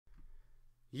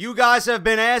You guys have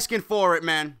been asking for it,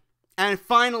 man. And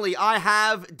finally, I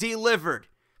have delivered.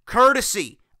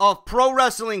 Courtesy of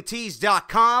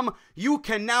ProWrestlingTees.com, you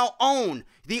can now own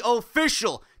the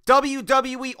official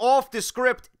WWE Off The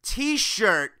Script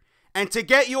t-shirt. And to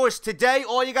get yours today,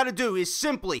 all you got to do is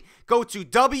simply go to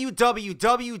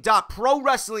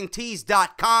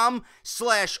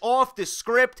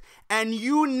www.ProWrestlingTees.com/offthescript, and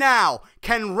you now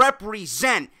can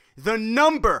represent the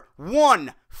number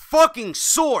one fucking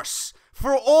source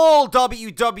for all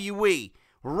WWE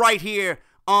right here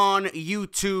on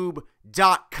YouTube.com.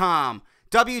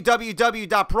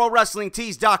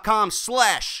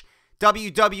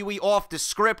 www.ProWrestlingTees.com/WWE Off The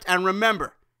Script. And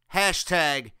remember,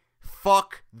 hashtag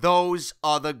fuck those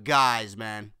other guys,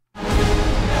 man.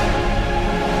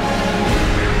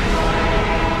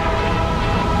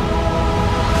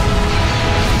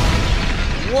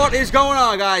 What is going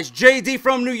on, guys? JD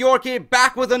from New York here,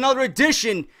 back with another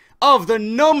edition of the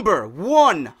number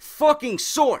one fucking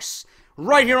source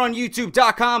right here on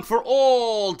YouTube.com for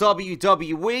all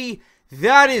WWE.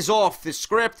 That is Off The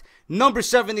Script, number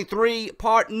 73,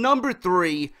 part number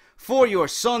 3 for your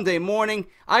Sunday morning.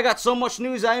 I got so much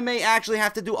news, I may actually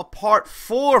have to do a part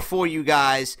 4 for you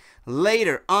guys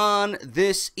later on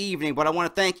this evening. But I want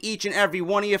to thank each and every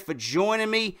one of you for joining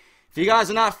me. If you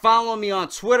guys are not following me on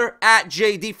Twitter, at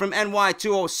JD from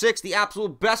NY206, the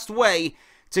absolute best way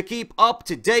to keep up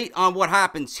to date on what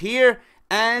happens here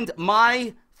and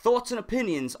my thoughts and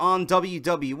opinions on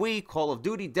WWE, Call of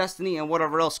Duty, Destiny, and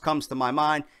whatever else comes to my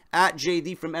mind, at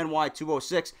JD from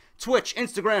NY206, Twitch,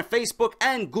 Instagram, Facebook,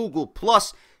 and Google+.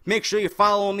 Make sure you're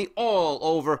following me all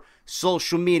over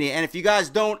social media. And if you guys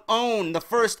don't own the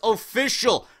first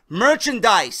official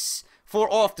merchandise for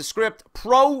Off The Script,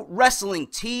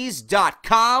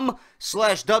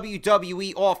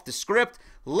 ProWrestlingTees.com/WWE Off The Script.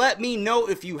 Let me know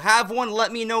if you have one.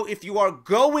 Let me know if you are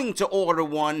going to order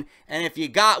one. And if you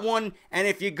got one, and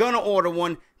if you're going to order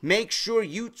one, make sure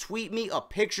you tweet me a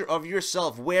picture of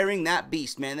yourself wearing that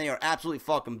beast, man. They are absolutely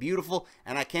fucking beautiful,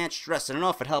 and I can't stress it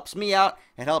enough. It helps me out.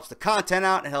 It helps the content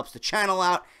out. It helps the channel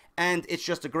out. And it's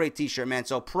just a great t-shirt, man.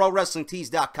 So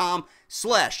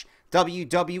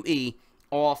ProWrestlingTees.com/WWE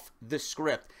Off The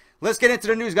Script. Let's get into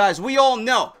the news, guys. We all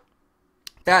know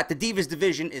that the Divas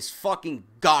division is fucking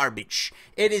garbage.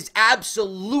 It is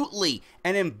absolutely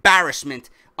an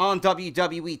embarrassment on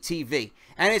WWE TV.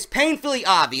 And it's painfully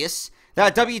obvious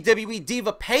that WWE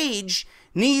Diva Paige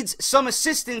needs some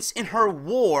assistance in her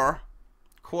war,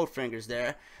 quote fingers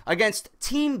there, against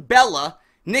Team Bella,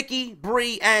 Nikki,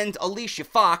 Brie, and Alicia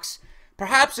Fox.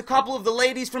 Perhaps a couple of the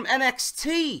ladies from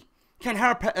NXT can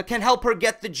help her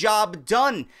get the job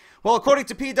done. Well, according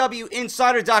to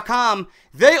PWInsider.com,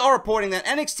 they are reporting that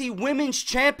NXT Women's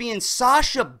Champion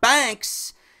Sasha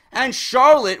Banks and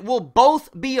Charlotte will both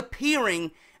be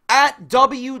appearing at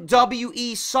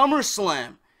WWE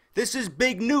Summerslam. This is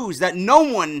big news that no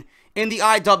one in the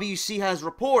IWC has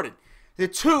reported. The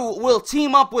two will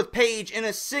team up with Paige in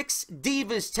a 6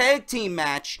 Divas tag team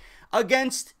match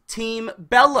against Team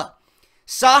Bella.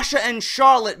 Sasha and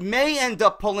Charlotte may end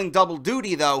up pulling double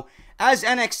duty, though, as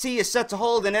NXT is set to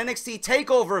hold an NXT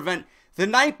TakeOver event the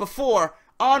night before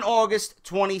on August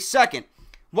 22nd.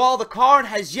 While the card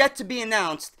has yet to be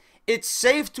announced, it's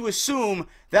safe to assume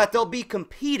that they'll be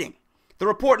competing. The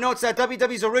report notes that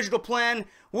WWE's original plan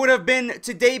would have been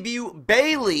to debut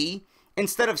Bayley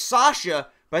instead of Sasha,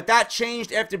 but that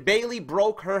changed after Bayley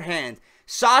broke her hand.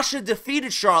 Sasha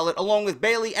defeated Charlotte along with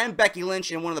Bayley and Becky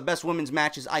Lynch in one of the best women's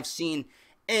matches I've seen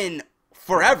in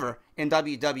forever in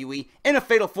WWE in a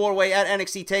Fatal 4-Way at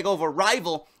NXT TakeOver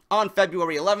Rival on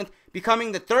February 11th,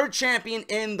 becoming the 3rd champion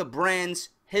in the brand's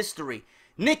history.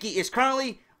 Nikki is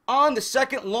currently on the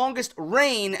 2nd longest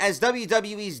reign as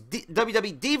WWE's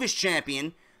WWE Divas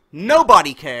Champion.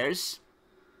 Nobody cares.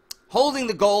 Holding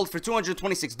the gold for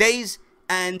 226 days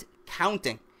and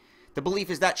counting. The belief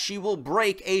is that she will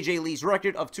break AJ Lee's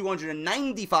record of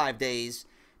 295 days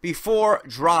before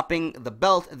dropping the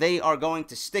belt. They are going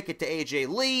to stick it to AJ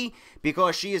Lee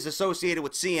because she is associated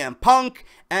with CM Punk,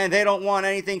 and they don't want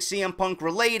anything CM Punk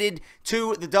related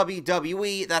to the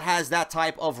WWE that has that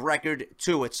type of record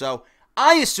to it. So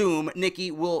I assume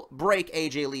Nikki will break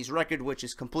AJ Lee's record, which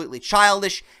is completely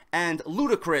childish and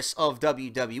ludicrous of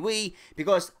WWE,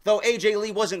 because though AJ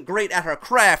Lee wasn't great at her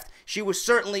craft, she was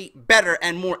certainly better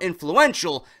and more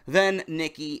influential than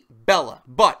Nikki Bella.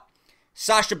 But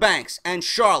Sasha Banks and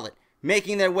Charlotte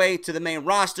making their way to the main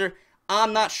roster,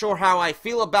 I'm not sure how I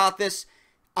feel about this.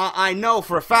 I know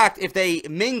for a fact if they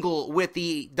mingle with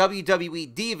the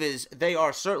WWE Divas, they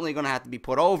are certainly going to have to be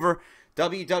put over.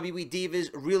 WWE Divas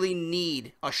really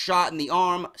need a shot in the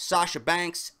arm. Sasha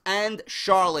Banks and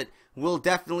Charlotte will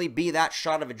definitely be that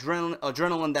shot of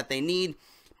adrenaline that they need.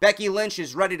 Becky Lynch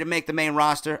is ready to make the main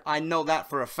roster. I know that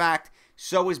for a fact.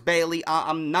 So is Bayley.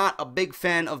 I'm not a big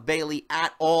fan of Bayley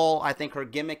at all. I think her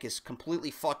gimmick is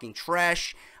completely fucking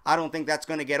trash. I don't think that's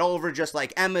going to get over, just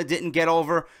like Emma didn't get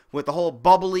over with the whole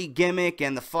bubbly gimmick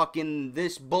and the fucking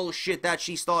this bullshit that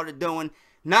she started doing.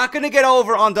 Not going to get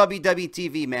over on WWE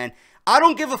TV, man. I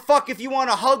don't give a fuck if you want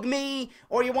to hug me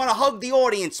or you want to hug the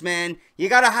audience, man. You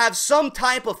got to have some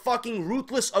type of fucking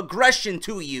ruthless aggression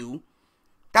to you.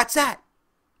 That's that.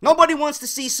 Nobody wants to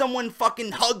see someone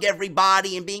fucking hug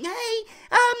everybody and being, hey,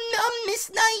 I'm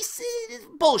Miss Nice.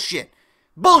 Bullshit.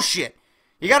 Bullshit.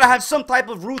 You gotta have some type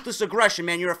of ruthless aggression,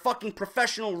 man. You're a fucking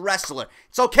professional wrestler.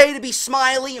 It's okay to be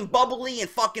smiley and bubbly and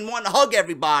fucking want to hug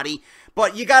everybody,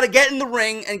 but you gotta get in the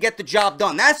ring and get the job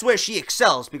done. That's where she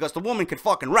excels, because the woman can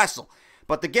fucking wrestle.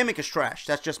 But the gimmick is trash.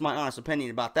 That's just my honest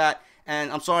opinion about that.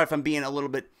 And I'm sorry if I'm being a little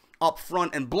bit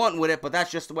upfront and blunt with it, but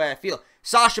that's just the way I feel.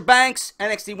 Sasha Banks,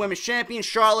 NXT Women's Champion,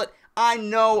 Charlotte, I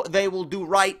know they will do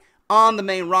right on the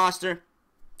main roster.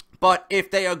 But if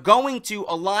they are going to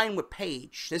align with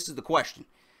Paige, this is the question.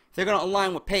 If they're going to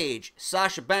align with Paige,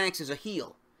 Sasha Banks is a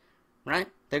heel, right?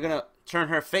 They're going to turn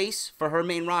her face for her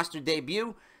main roster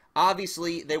debut.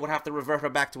 Obviously, they would have to revert her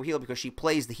back to a heel because she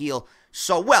plays the heel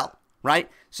so well, right?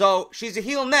 So she's a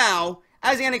heel now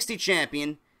as the NXT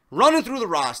champion, running through the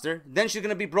roster. Then she's going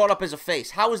to be brought up as a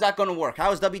face. How is that going to work?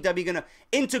 How is WWE going to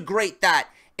integrate that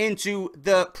into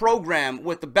the program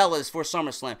with the Bellas for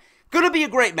SummerSlam? Going to be a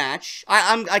great match.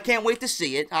 I can't wait to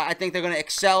see it. I think they're going to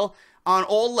excel on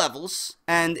all levels,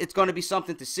 and it's going to be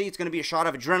something to see. It's going to be a shot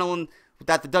of adrenaline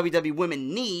that the WWE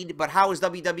women need, but how is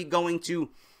WWE going to,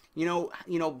 you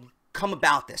know, come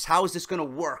about this? How is this going to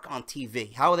work on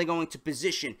TV? How are they going to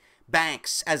position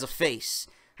Banks as a face?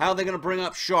 How are they going to bring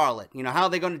up Charlotte? You know, how are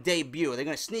they going to debut? Are they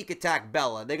going to sneak attack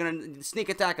Bella? Are they going to sneak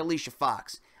attack Alicia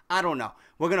Fox? I don't know.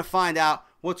 We're going to find out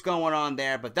what's going on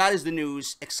there, but that is the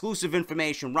news. Exclusive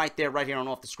information right there, right here on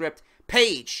Off the Script.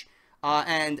 Paige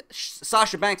and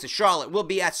Sasha Banks and Charlotte will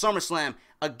be at SummerSlam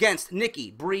against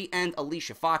Nikki, Brie, and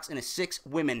Alicia Fox in a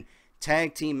 6-women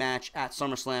tag team match at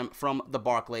SummerSlam from the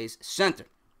Barclays Center.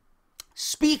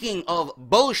 Speaking of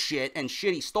bullshit and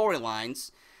shitty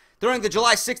storylines, during the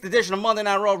July 6th edition of Monday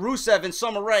Night Raw, Rusev and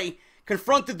Summer Rae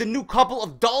confronted the new couple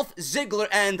of Dolph Ziggler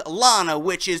and Lana,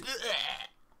 which is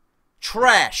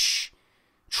trash.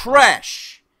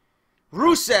 Trash.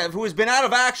 Rusev, who has been out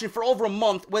of action for over a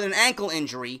month with an ankle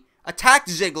injury, attacked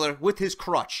Ziggler with his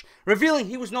crutch, revealing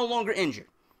he was no longer injured,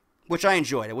 which I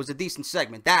enjoyed. It was a decent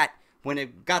segment. That, when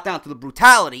it got down to the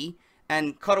brutality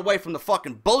and cut away from the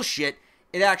fucking bullshit,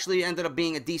 it actually ended up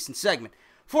being a decent segment.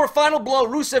 For a final blow,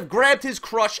 Rusev grabbed his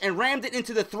crutch and rammed it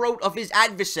into the throat of his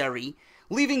adversary,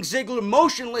 leaving Ziggler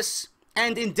motionless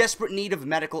and in desperate need of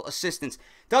medical assistance.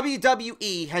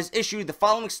 WWE has issued the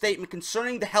following statement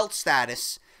concerning the health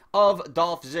status of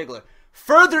Dolph Ziggler.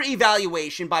 Further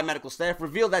evaluation by medical staff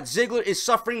revealed that Ziggler is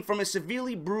suffering from a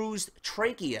severely bruised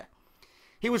trachea.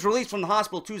 He was released from the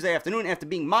hospital Tuesday afternoon after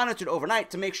being monitored overnight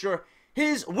to make sure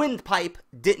his windpipe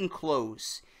didn't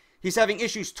close. He's having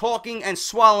issues talking and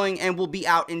swallowing and will be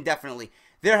out indefinitely.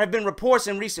 There have been reports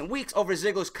in recent weeks over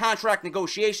Ziggler's contract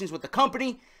negotiations with the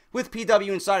company, with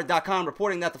PWInsider.com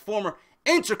reporting that the former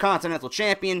Intercontinental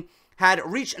Champion had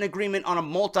reached an agreement on a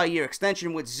multi-year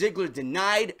extension, which Ziggler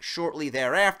denied shortly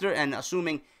thereafter, and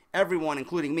assuming everyone,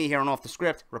 including me here on Off the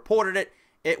Script, reported it,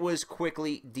 it was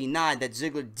quickly denied that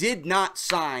Ziggler did not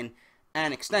sign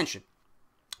an extension.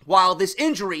 While this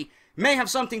injury may have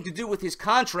something to do with his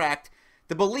contract,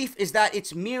 the belief is that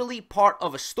it's merely part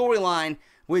of a storyline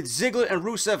with Ziggler and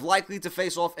Rusev likely to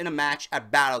face off in a match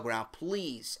at Battleground.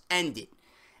 Please, end it.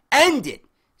 End it.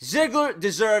 Ziggler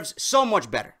deserves so much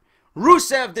better.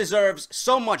 Rusev deserves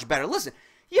so much better. Listen,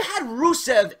 you had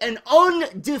Rusev, an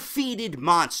undefeated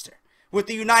monster, with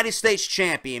the United States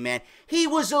Champion, man. He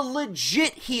was a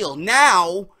legit heel.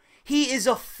 Now, he is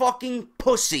a fucking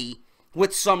pussy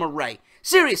with Summer Rae.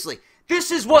 Seriously, this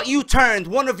is what you turned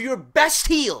one of your best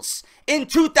heels in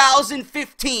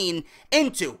 2015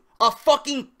 into. A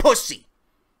fucking pussy.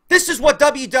 This is what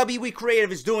WWE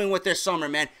Creative is doing with their summer,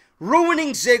 man. Ruining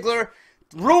Ziggler,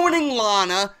 ruining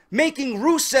Lana, making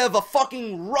Rusev a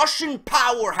fucking Russian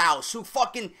powerhouse who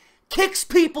fucking kicks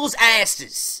people's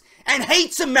asses and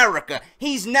hates America.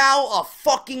 He's now a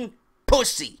fucking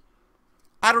pussy.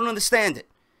 I don't understand it.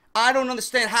 I don't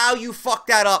understand how you fucked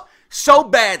that up so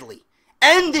badly.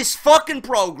 End this fucking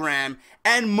program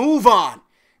and move on.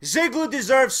 Ziggler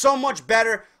deserves so much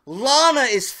better. Lana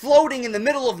is floating in the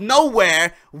middle of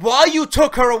nowhere while you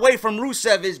took her away from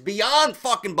Rusev is beyond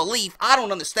fucking belief. I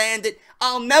don't understand it.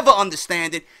 I'll never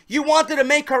understand it. You wanted to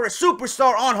make her a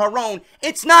superstar on her own.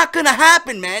 It's not gonna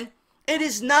happen, man. It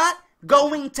is not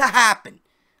going to happen.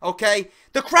 Okay?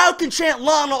 The crowd can chant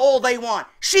Lana all they want.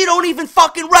 She don't even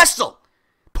fucking wrestle.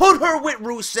 Put her with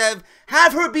Rusev,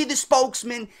 have her be the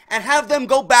spokesman, and have them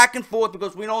go back and forth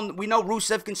because we know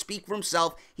Rusev can speak for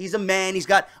himself. He's a man. He's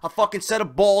got a fucking set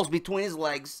of balls between his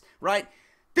legs, right?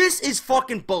 This is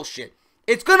fucking bullshit.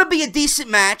 It's gonna be a decent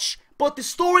match, but the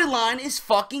storyline is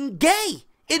fucking gay.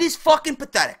 It is fucking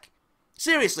pathetic.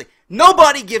 Seriously,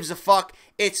 nobody gives a fuck.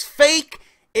 It's fake.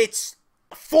 It's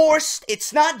forced.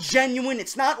 It's not genuine.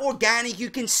 It's not organic. You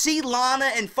can see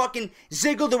Lana and fucking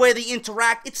Ziggler the way they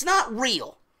interact. It's not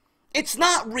real. It's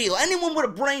not real. Anyone with a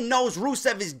brain knows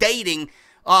Rusev is dating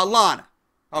Lana.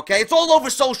 Okay? It's all over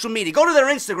social media. Go to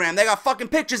their Instagram. They got fucking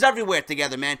pictures everywhere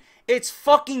together, man. It's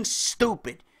fucking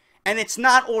stupid. And it's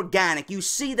not organic. You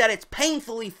see that it's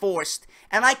painfully forced.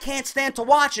 And I can't stand to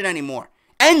watch it anymore.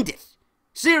 End it.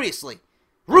 Seriously.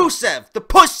 Rusev, the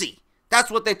pussy.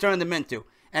 That's what they turned him into.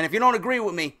 And if you don't agree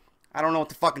with me, I don't know what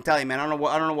to fucking tell you, man. I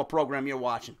don't know what program you're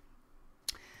watching.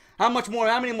 How much more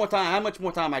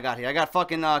time I got here? I got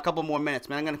fucking a couple more minutes,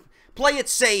 man. I'm going to play it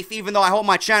safe, even though I hope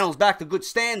my channel's back to good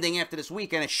standing after this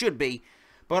weekend. It should be.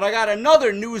 But I got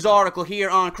another news article here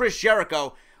on Chris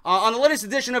Jericho. On the latest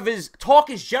edition of his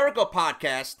Talk is Jericho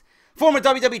podcast, former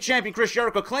WWE Champion Chris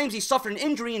Jericho claims he suffered an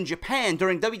injury in Japan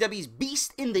during WWE's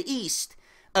Beast in the East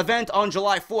event on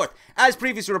July 4th. As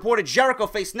previously reported, Jericho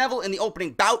faced Neville in the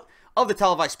opening bout of the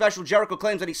televised special. Jericho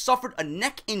claims that he suffered a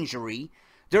neck injury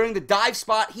during the dive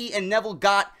spot he and Neville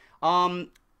got a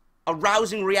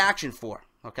rousing reaction for.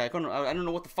 Okay, I don't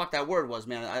know what the fuck that word was,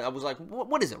 man. I was like,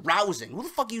 what is it? Rousing. Who the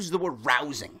fuck uses the word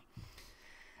rousing?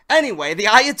 Anyway, the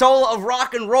Ayatollah of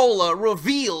Rock and Roller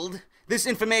revealed this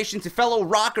information to fellow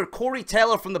rocker Corey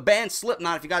Taylor from the band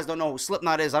Slipknot. If you guys don't know who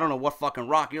Slipknot is, I don't know what fucking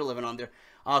rock you're living under.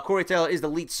 Corey Taylor is the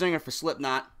lead singer for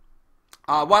Slipknot.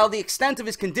 While the extent of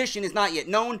his condition is not yet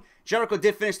known, Jericho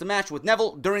did finish the match with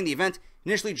Neville during the event.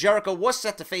 Initially, Jericho was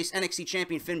set to face NXT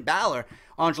champion Finn Balor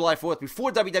on July 4th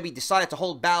before WWE decided to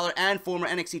hold Balor and former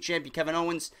NXT champion Kevin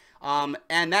Owens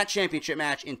and that championship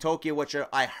match in Tokyo, which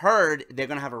I heard they're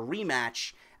going to have a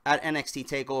rematch at NXT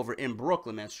TakeOver in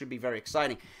Brooklyn, man. It should be very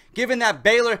exciting. Given that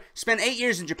Balor spent 8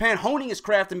 years in Japan honing his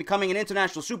craft and becoming an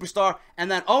international superstar, and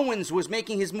that Owens was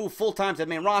making his move full-time to the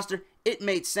main roster, it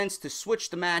made sense to switch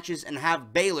the matches and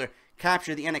have Balor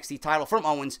capture the NXT title from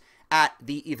Owens at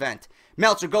the event.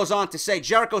 Meltzer goes on to say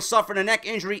Jericho suffered a neck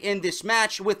injury in this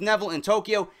match with Neville in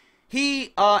Tokyo.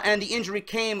 And the injury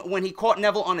came when he caught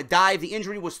Neville on a dive. The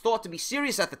injury was thought to be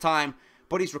serious at the time,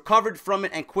 but he's recovered from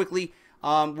it and quickly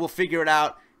will figure it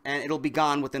out, and it'll be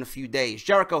gone within a few days.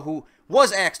 Jericho, who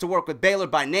was asked to work with Balor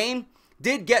by name,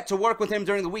 did get to work with him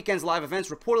during the weekend's live events,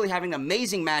 reportedly having an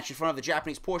amazing match in front of the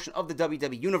Japanese portion of the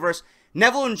WWE Universe.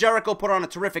 Neville and Jericho put on a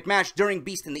terrific match during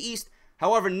Beast in the East.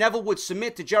 However, Neville would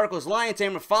submit to Jericho's Lion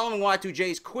Tamer following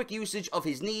Y2J's quick usage of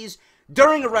his knees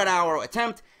during a Red Arrow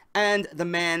attempt, and the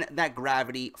man that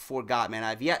gravity forgot, man.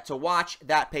 I've yet to watch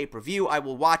that pay-per-view. I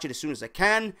will watch it as soon as I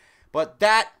can, but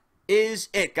that is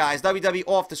it, guys. WWE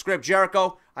Off The Script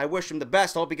Jericho. I wish him the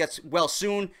best. I hope he gets well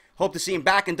soon. Hope to see him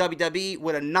back in WWE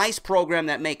with a nice program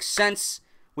that makes sense.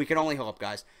 We can only hope,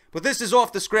 guys. But this is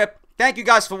Off The Script. Thank you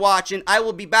guys for watching. I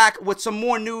will be back with some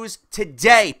more news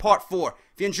today, part 4.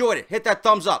 If you enjoyed it, hit that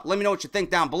thumbs up. Let me know what you think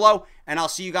down below, and I'll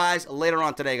see you guys later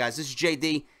on today, guys. This is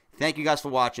JD. Thank you guys for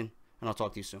watching, and I'll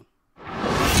talk to you soon.